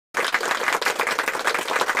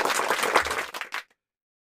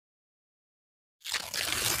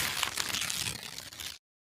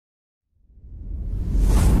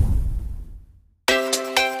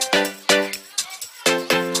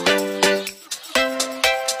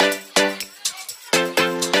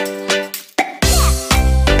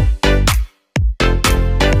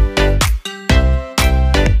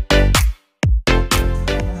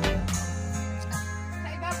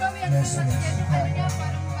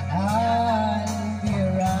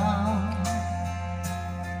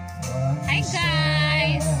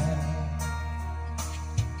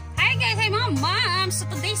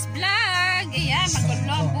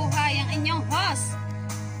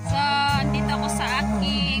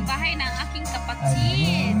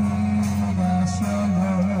Legit.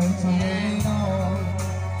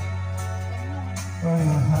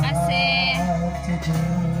 Kasi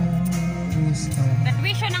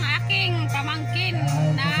graduation ng aking pamangkin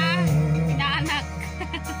na inaanak.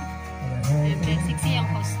 Sexy yung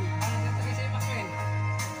host na.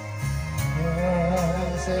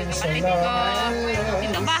 Kapatid ko.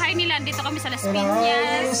 Dito bahay nila. Dito kami sa Las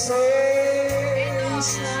Piñas.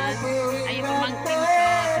 Ay, yung pamangkin ko.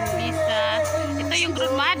 Lisa. Ito yung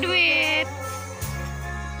graduate.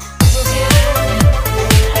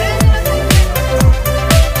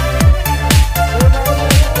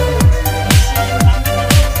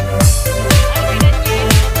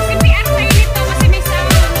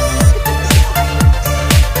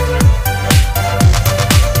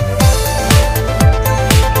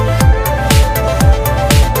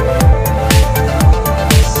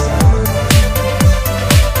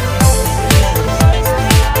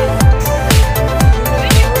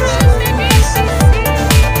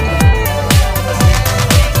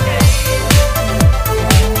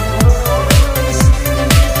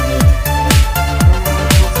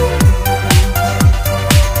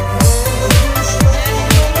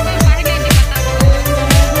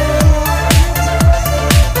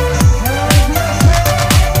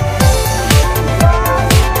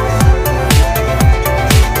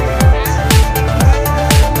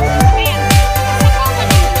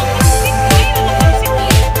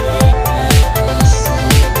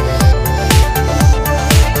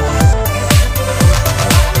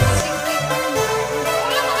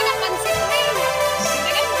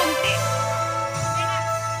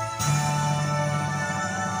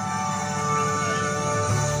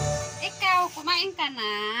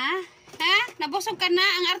 Nabusog ka na.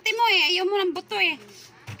 Ang arte mo eh. Ayaw mo ng buto eh.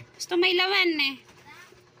 Gusto may lawan eh.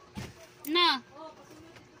 No?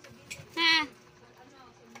 Ha?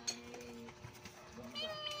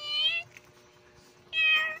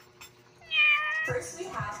 First we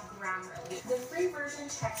have Grammarly. The free version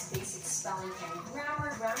checks basic spelling and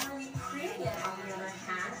grammar. Grammarly Premium, on the other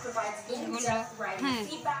hand, provides in-depth writing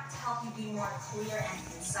feedback to help you be more clear and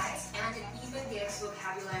concise, and it even gives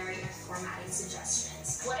vocabulary and formatting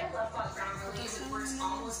suggestions. What I love about Grammarly is it works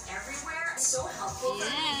almost everywhere. It's so helpful for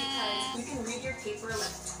me because you can read your paper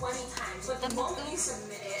like 20 times, but the moment you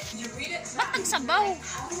submit it, you read it back and you're like,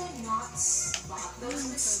 how did I not spot those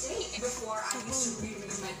mistakes? Before, I used to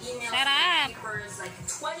reread my emails and papers like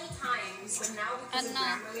 20 times, but now because of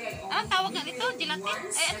Grammarly, I only read it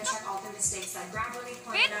once and check all the mistakes that Grammarly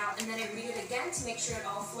pointed out, and then I read it again to make sure it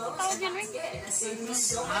all flows, and that's good. It saves me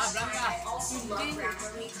so much time. I also love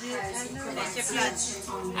Grammarly because it provides suggestions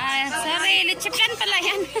on sorry, lechiplan pala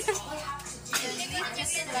yan.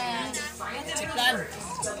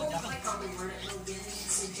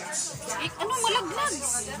 Ano malaglag?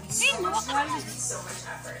 Nawaka.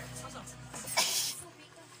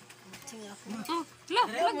 Oh,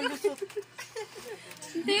 malaglag.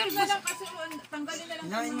 Hindi yun. Tanggalin na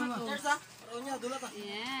lang yung mga to.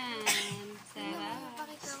 Yan. Sarap.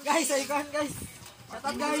 Guys, ayun guys.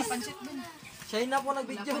 Shoutout guys. Shine na po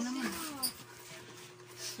nag-video.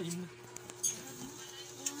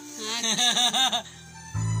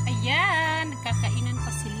 Ayan, nagkakainan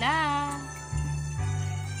pa sila.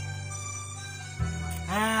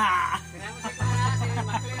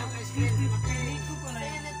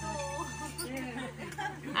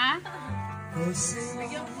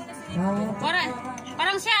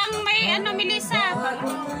 Parang siya ang may Melissa.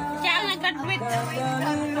 Siya ang nag-graduate. Guys,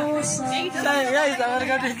 ang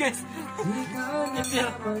nag-graduate guys. Hindi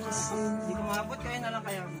ko maabot, kaya na lang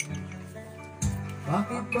kayo.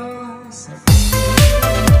 Bakit ba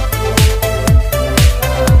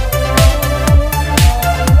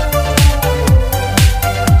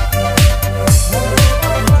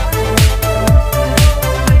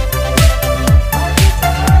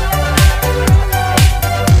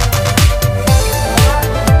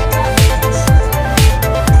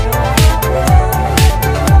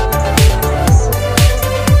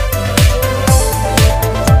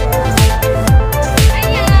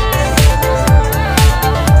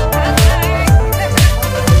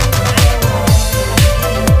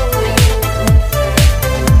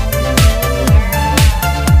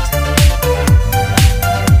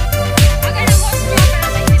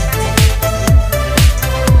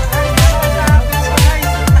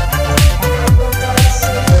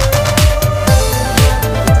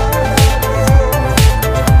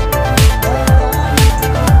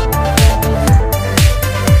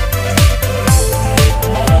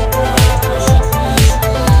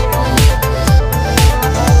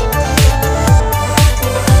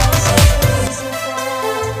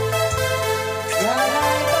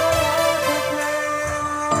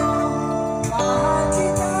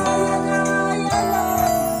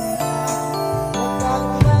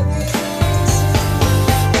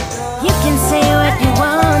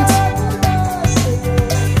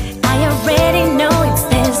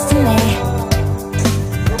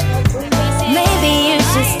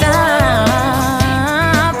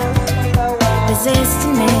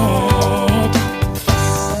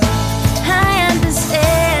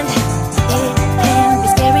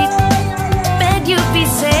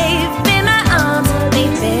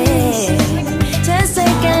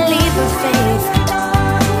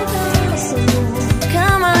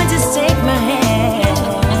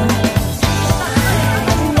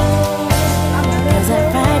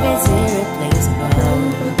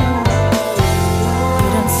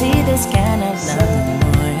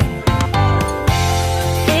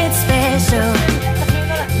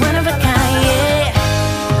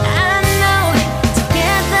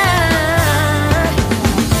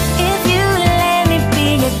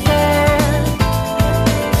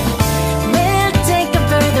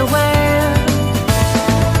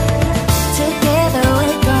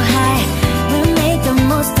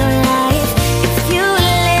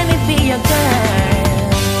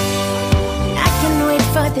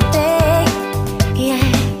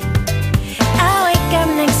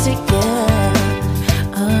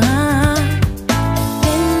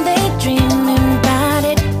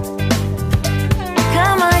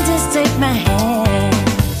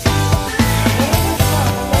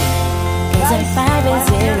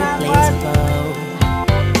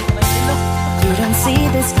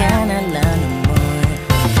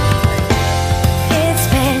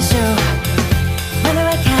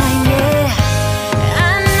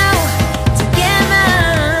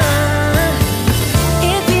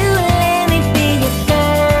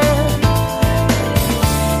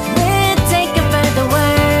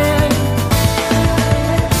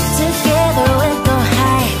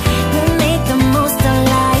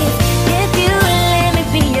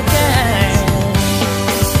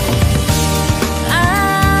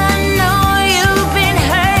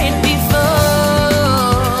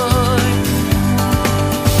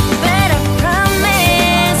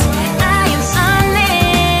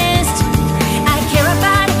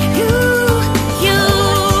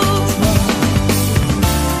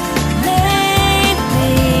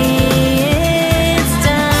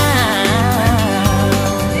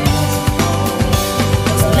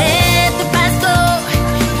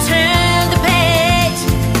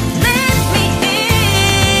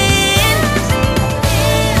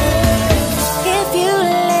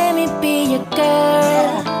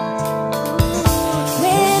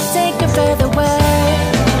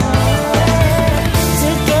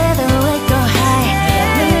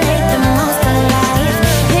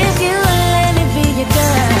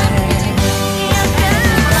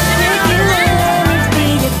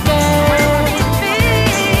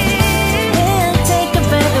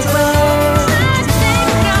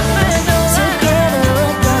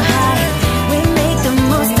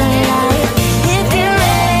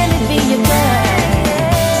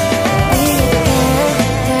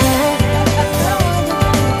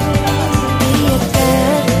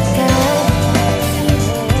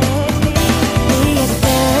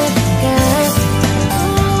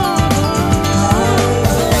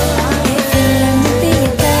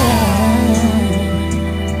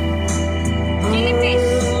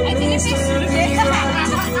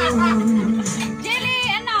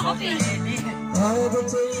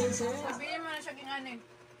Sabihin mo na siya ginganin.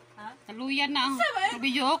 Naluyan na.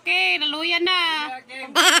 Video okay, naluyan na.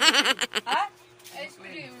 Ha? Ice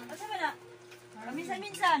cream. Asa ba na?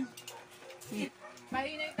 Minsan-minsan.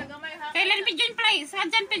 Mahina yung tagamay ha. Kailan pigeon fly? Sa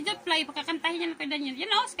dyan pigeon fly. Pagkakantahin niya na kay Daniel.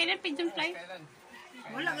 Yan o, kailan pigeon fly?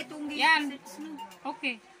 Wala itong Yan.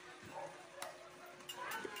 Okay.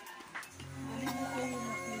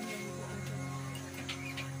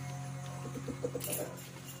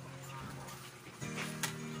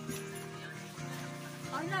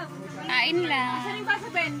 Kain lang. Saan yung baso,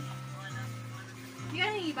 Ben? Hindi ka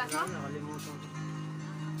nangingi baso? Nakalimutan ko.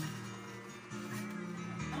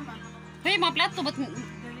 Hoy, mga plato, ba't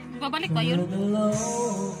babalik ba yun?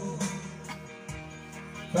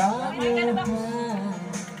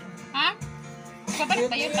 Ha? Babalik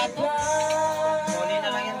ba yun, plato? Huli na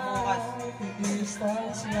lang yan bukas.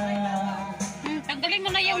 Tanggalin mo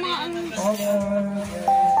na yung mga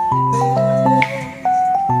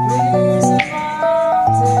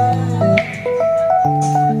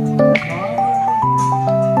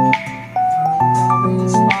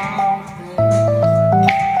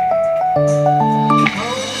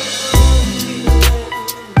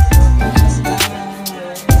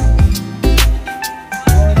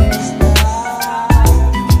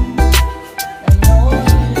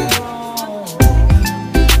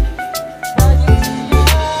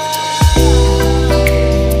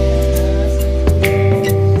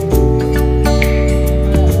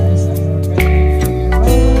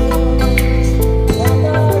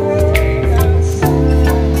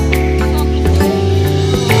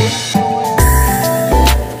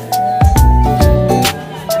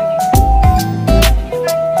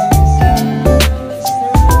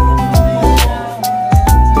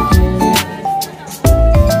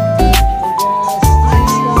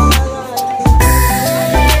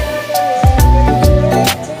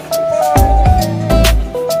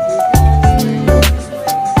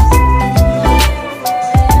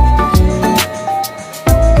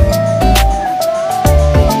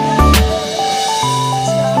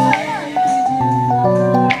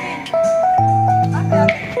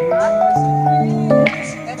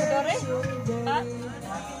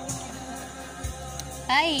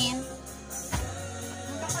kain.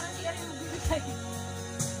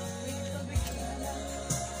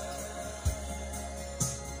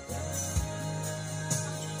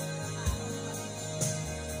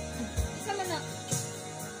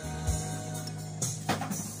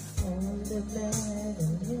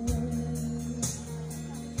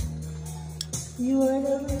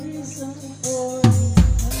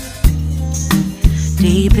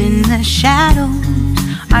 Deep in the shadows,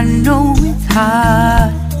 I know it's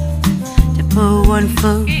hard to put one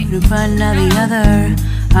foot in front of the other.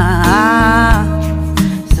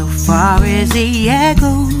 So far as the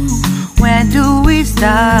echo, where do we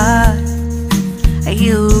start?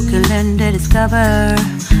 You can learn to discover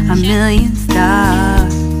a million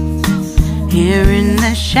stars. Here in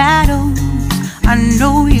the shadows, I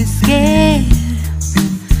know you're scared.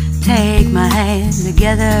 Take my hand,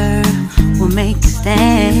 together we'll make a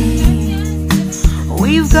stand.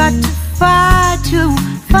 We've got to fight to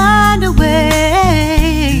find a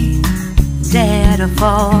way. Dare to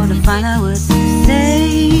fall to find out what to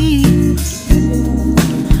say.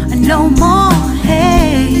 No more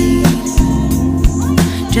hate.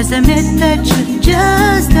 Just admit that you're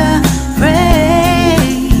just afraid.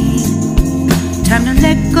 Time to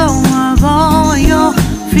let go of all your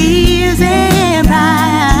fears and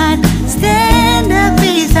pride. Stand up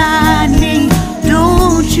beside me,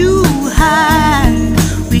 don't you hide.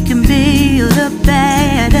 We can build a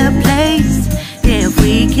better place. If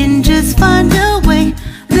we can just find a way,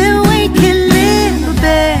 then we can live a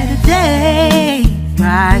better day.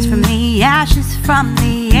 Rise from the ashes, from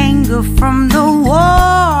the anger, from the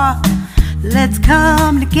war. Let's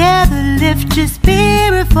come together, lift your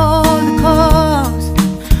spirit for the cause.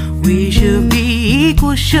 We should be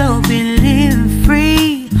equal, should be living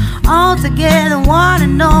free. All together, one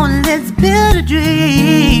and all, let's build a dream.